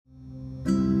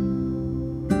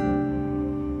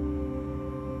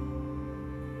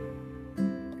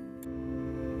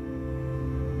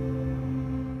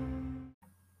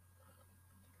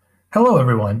Hello,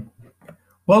 everyone.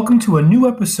 Welcome to a new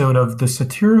episode of The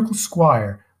Satirical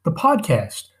Squire, the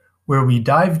podcast where we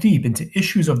dive deep into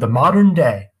issues of the modern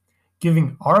day,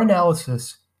 giving our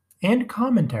analysis and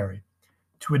commentary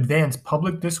to advance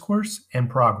public discourse and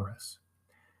progress.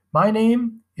 My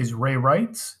name is Ray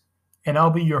Wrights, and I'll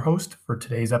be your host for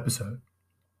today's episode.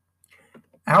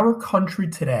 Our country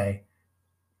today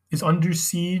is under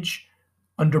siege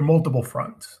under multiple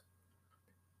fronts: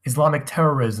 Islamic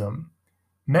terrorism,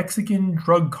 Mexican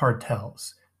drug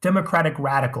cartels, democratic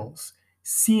radicals,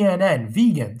 CNN,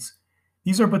 vegans.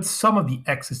 These are but some of the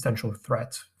existential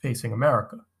threats facing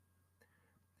America.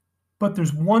 But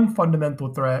there's one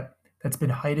fundamental threat that's been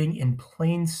hiding in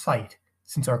plain sight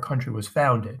since our country was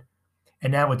founded,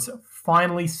 and now it's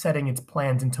finally setting its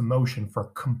plans into motion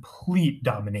for complete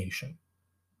domination: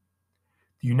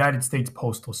 the United States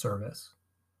Postal Service.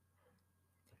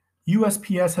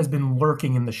 USPS has been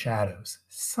lurking in the shadows,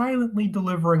 silently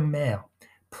delivering mail,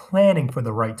 planning for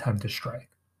the right time to strike.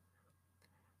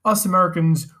 Us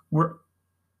Americans were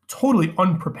totally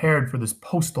unprepared for this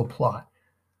postal plot,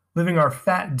 living our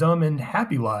fat, dumb, and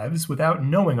happy lives without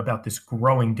knowing about this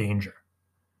growing danger.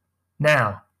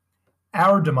 Now,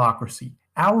 our democracy,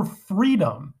 our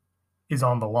freedom is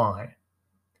on the line.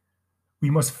 We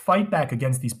must fight back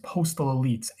against these postal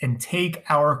elites and take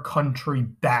our country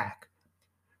back.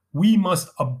 We must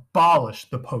abolish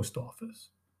the post office.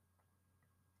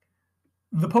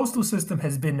 The postal system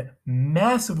has been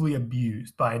massively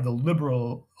abused by the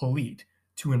liberal elite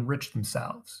to enrich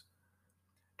themselves.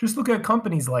 Just look at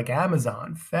companies like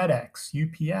Amazon, FedEx,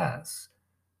 UPS,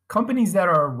 companies that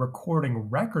are recording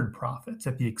record profits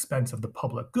at the expense of the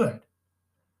public good.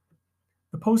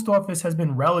 The post office has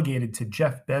been relegated to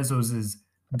Jeff Bezos'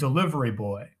 delivery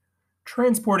boy,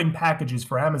 transporting packages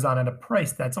for Amazon at a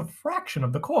price that's a fraction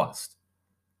of the cost.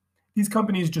 These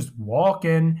companies just walk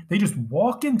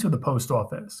into the post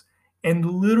office and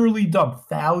literally dump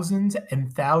thousands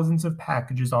and thousands of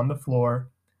packages on the floor,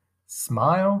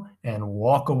 smile, and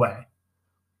walk away.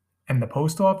 And the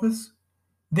post office,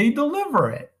 they deliver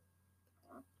it.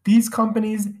 These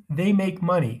companies, they make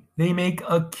money. They make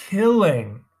a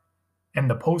killing. And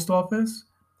the post office,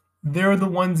 they're the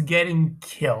ones getting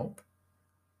killed.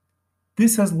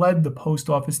 This has led the post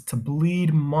office to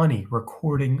bleed money,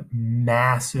 recording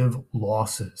massive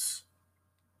losses.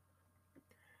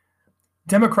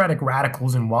 Democratic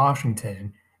radicals in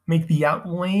Washington make the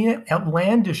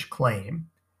outlandish claim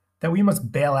that we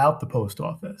must bail out the post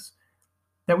office,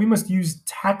 that we must use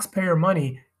taxpayer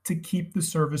money to keep the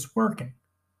service working.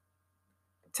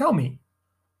 Tell me,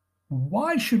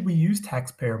 why should we use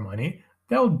taxpayer money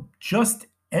that'll just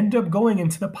end up going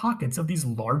into the pockets of these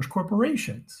large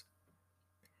corporations?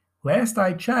 Last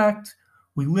I checked,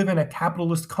 we live in a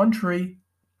capitalist country.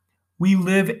 We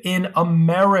live in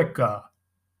America.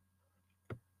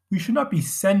 We should not be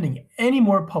sending any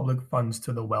more public funds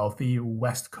to the wealthy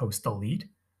West Coast elite.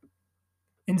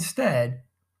 Instead,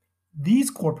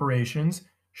 these corporations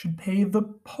should pay the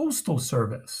Postal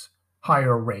Service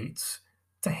higher rates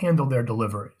to handle their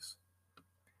deliveries.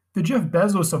 The Jeff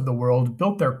Bezos of the world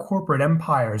built their corporate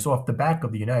empires off the back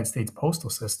of the United States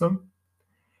postal system.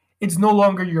 It's no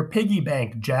longer your piggy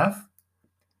bank, Jeff.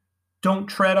 Don't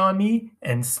tread on me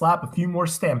and slap a few more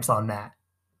stamps on that.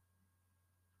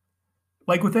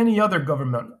 Like with any other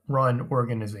government-run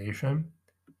organization,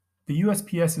 the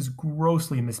USPS is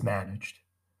grossly mismanaged.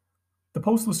 The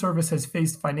Postal Service has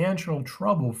faced financial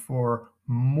trouble for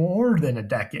more than a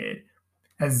decade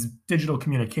as digital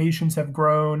communications have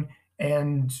grown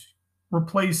and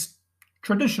replaced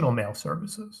traditional mail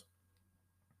services.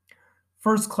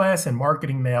 First class and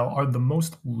marketing mail are the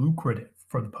most lucrative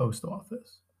for the post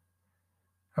office.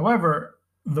 However,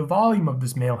 the volume of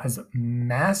this mail has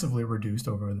massively reduced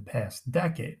over the past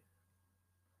decade.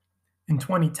 In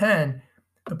 2010,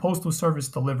 the Postal Service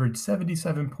delivered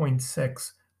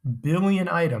 77.6 billion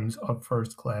items of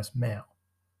first-class mail.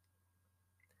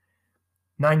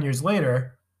 9 years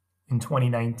later, in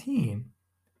 2019,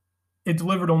 it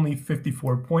delivered only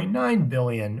 54.9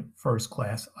 billion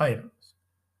first-class items.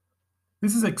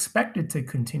 This is expected to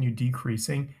continue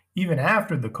decreasing even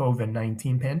after the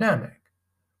COVID-19 pandemic.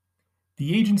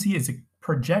 The agency is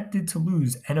projected to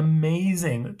lose an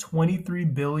amazing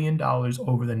 $23 billion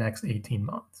over the next 18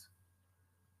 months.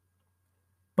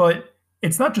 But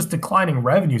it's not just declining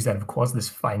revenues that have caused this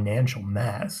financial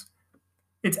mess.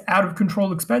 It's out of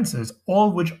control expenses, all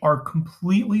of which are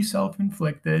completely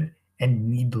self-inflicted and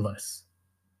needless.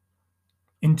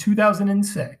 In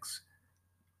 2006,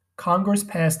 Congress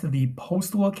passed the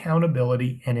Postal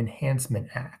Accountability and Enhancement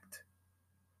Act.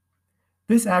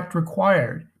 This act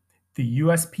required the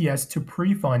USPS to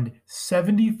pre-fund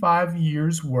 75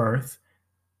 years worth,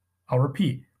 I'll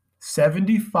repeat,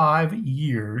 75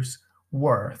 years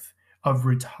worth of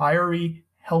retiree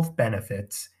health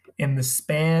benefits in the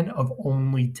span of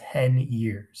only 10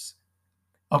 years,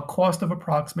 a cost of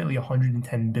approximately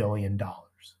 $110 billion.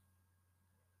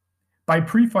 By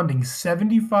pre-funding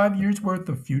 75 years worth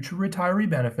of future retiree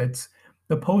benefits,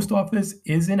 the post office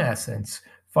is in essence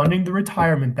funding the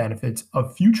retirement benefits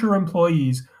of future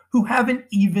employees who haven't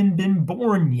even been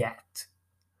born yet.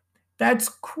 That's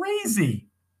crazy.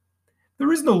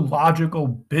 There is no logical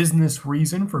business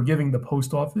reason for giving the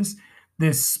post office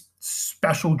this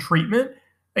special treatment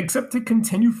except to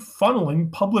continue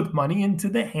funneling public money into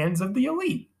the hands of the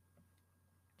elite.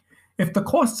 If the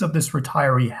costs of this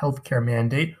retiree healthcare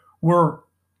mandate were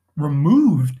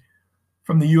removed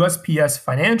from the USPS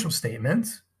financial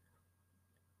statements,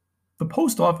 the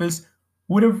post office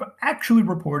would have actually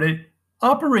reported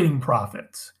operating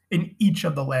profits in each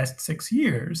of the last 6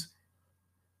 years.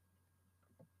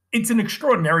 It's an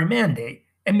extraordinary mandate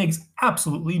and makes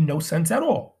absolutely no sense at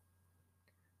all.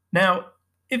 Now,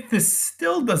 if this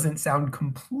still doesn't sound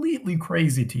completely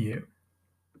crazy to you,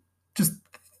 just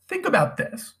think about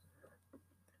this.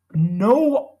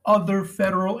 No other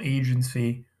federal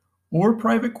agency or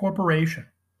private corporation,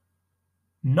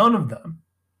 none of them,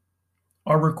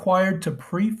 are required to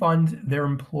pre-fund their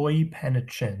employee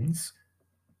pensions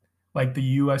like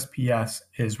the USPS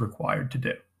is required to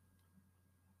do.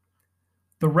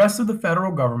 The rest of the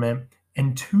federal government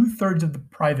and 2/3 of the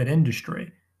private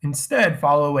industry instead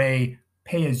follow a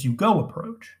pay-as-you-go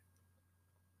approach.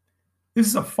 This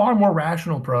is a far more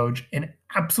rational approach and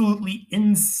absolutely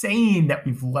insane that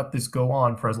we've let this go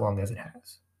on for as long as it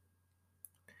has.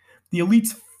 The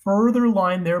elites further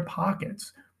line their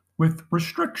pockets with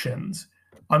restrictions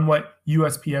on what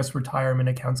USPS retirement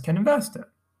accounts can invest in.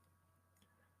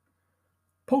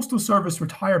 Postal Service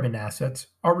retirement assets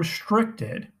are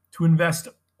restricted to invest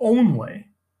only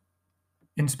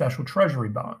in special treasury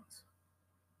bonds.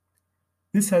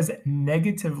 This has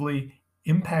negatively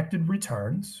impacted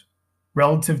returns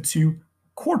relative to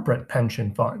corporate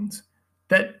pension funds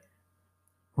that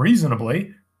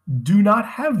reasonably do not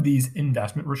have these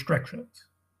investment restrictions.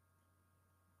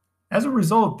 As a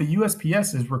result, the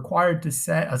USPS is required to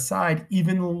set aside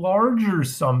even larger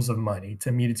sums of money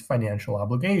to meet its financial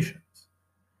obligations.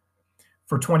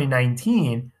 For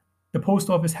 2019, the Post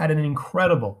Office had an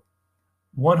incredible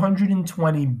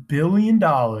 $120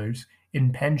 billion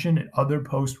in pension and other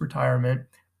post-retirement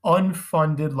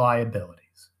unfunded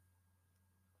liabilities.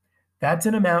 That's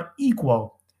an amount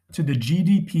equal to the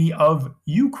GDP of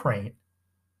Ukraine.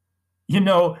 You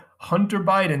know, Hunter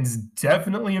Biden's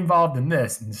definitely involved in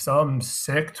this in some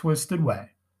sick, twisted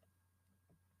way.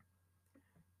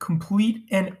 Complete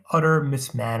and utter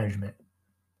mismanagement.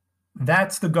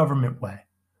 That's the government way.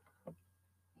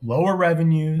 Lower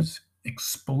revenues,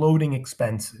 exploding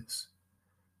expenses,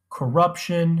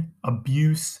 corruption,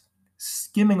 abuse,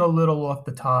 skimming a little off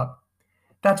the top.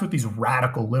 That's what these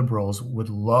radical liberals would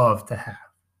love to have.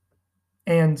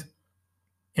 And,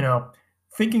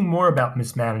 thinking more about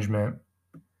mismanagement,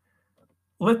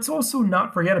 let's also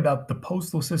not forget about the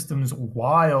postal system's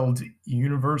wild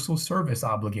universal service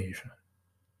obligation.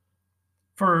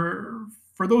 For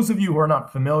those of you who are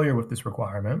not familiar with this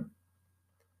requirement,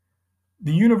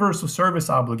 the universal service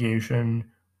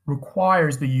obligation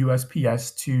requires the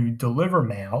USPS to deliver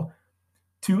mail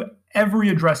to every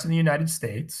address in the United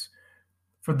States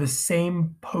for the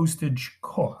same postage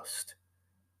cost,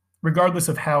 regardless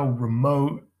of how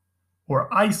remote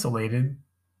or isolated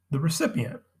the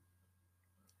recipient.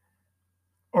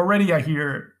 Already I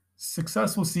hear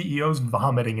successful CEOs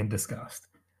vomiting in disgust.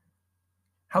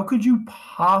 How could you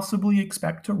possibly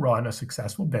expect to run a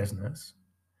successful business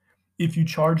if you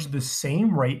charge the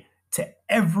same rate to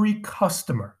every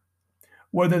customer,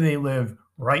 whether they live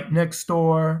right next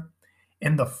door,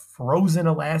 in the frozen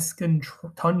Alaskan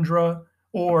tundra,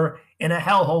 or in a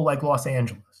hellhole like Los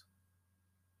Angeles?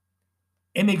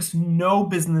 It makes no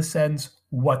business sense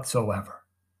whatsoever.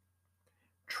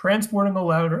 Transporting a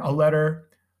letter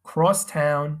cross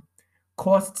town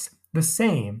costs the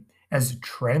same as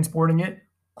transporting it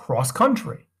cross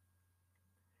country.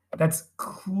 That's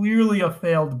clearly a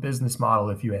failed business model,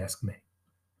 if you ask me.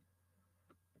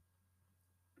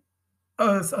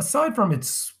 Aside from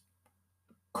its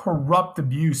corrupt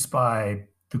abuse by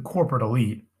the corporate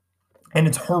elite and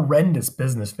its horrendous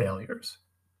business failures,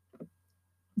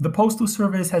 the Postal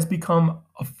Service has become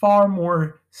a far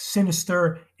more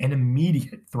sinister and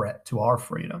immediate threat to our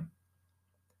freedom.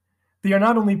 They are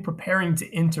not only preparing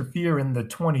to interfere in the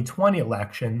 2020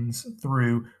 elections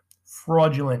through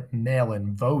fraudulent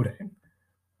mail-in voting,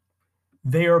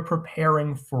 They are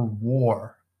preparing for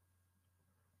war.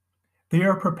 They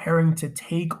are preparing to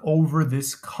take over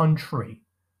this country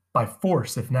by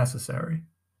force if necessary.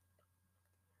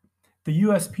 The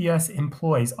USPS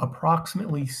employs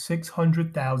approximately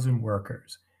 600,000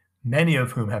 workers, many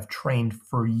of whom have trained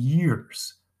for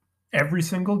years, every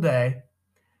single day,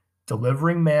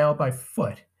 delivering mail by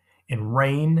foot in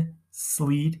rain,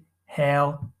 sleet,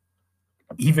 hail,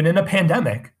 even in a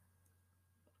pandemic,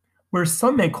 where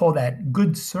some may call that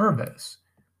good service.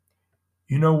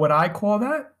 You know what I call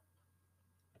that?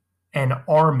 An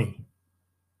army.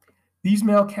 These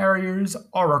mail carriers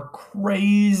are a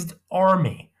crazed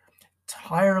army,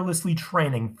 tirelessly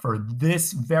training for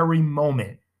this very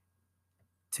moment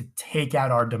to take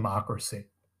out our democracy.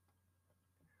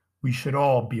 We should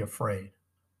all be afraid.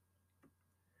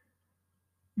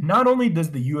 Not only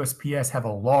does the USPS have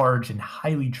a large and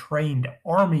highly trained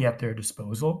army at their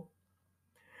disposal,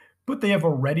 but they have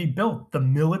already built the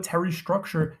military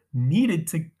structure needed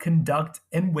to conduct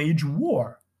and wage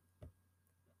war.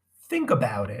 Think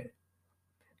about it.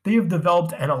 They have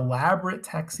developed an elaborate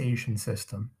taxation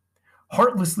system,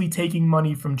 heartlessly taking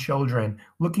money from children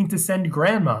looking to send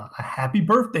grandma a happy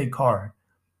birthday card,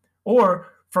 or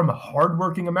from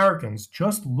hardworking Americans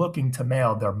just looking to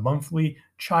mail their monthly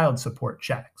child support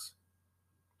checks.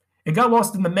 It got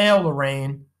lost in the mail,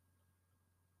 Lorraine.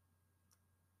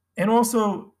 And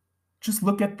also, just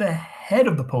look at the head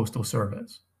of the Postal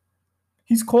Service.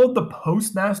 He's called the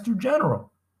Postmaster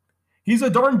General. He's a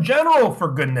darn general,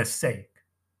 for goodness sake.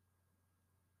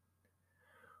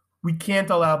 We can't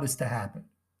allow this to happen.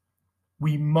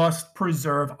 We must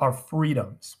preserve our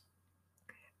freedoms.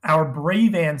 Our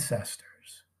brave ancestors,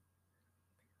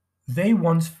 they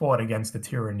once fought against the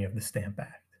tyranny of the Stamp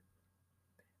Act,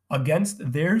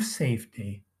 against their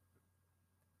safety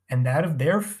and that of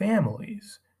their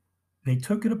families. They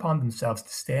took it upon themselves to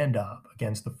stand up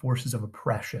against the forces of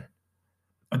oppression,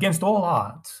 against all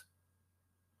odds,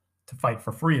 to fight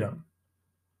for freedom.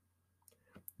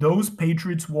 Those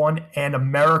patriots won, and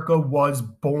America was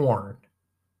born.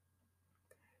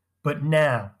 But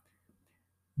now,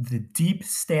 the deep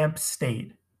stamp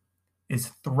state is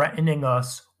threatening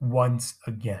us once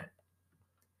again.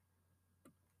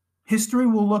 History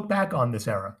will look back on this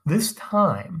era, this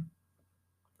time,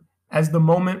 as the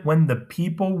moment when the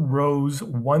people rose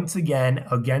once again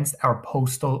against our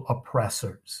postal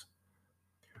oppressors.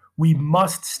 We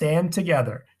must stand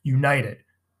together, united,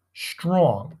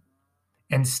 strong,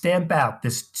 and stamp out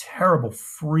this terrible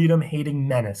freedom-hating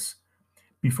menace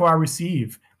before I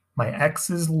receive my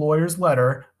ex's lawyer's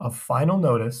letter of final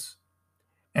notice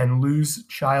and lose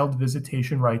child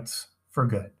visitation rights for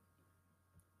good.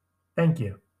 Thank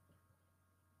you.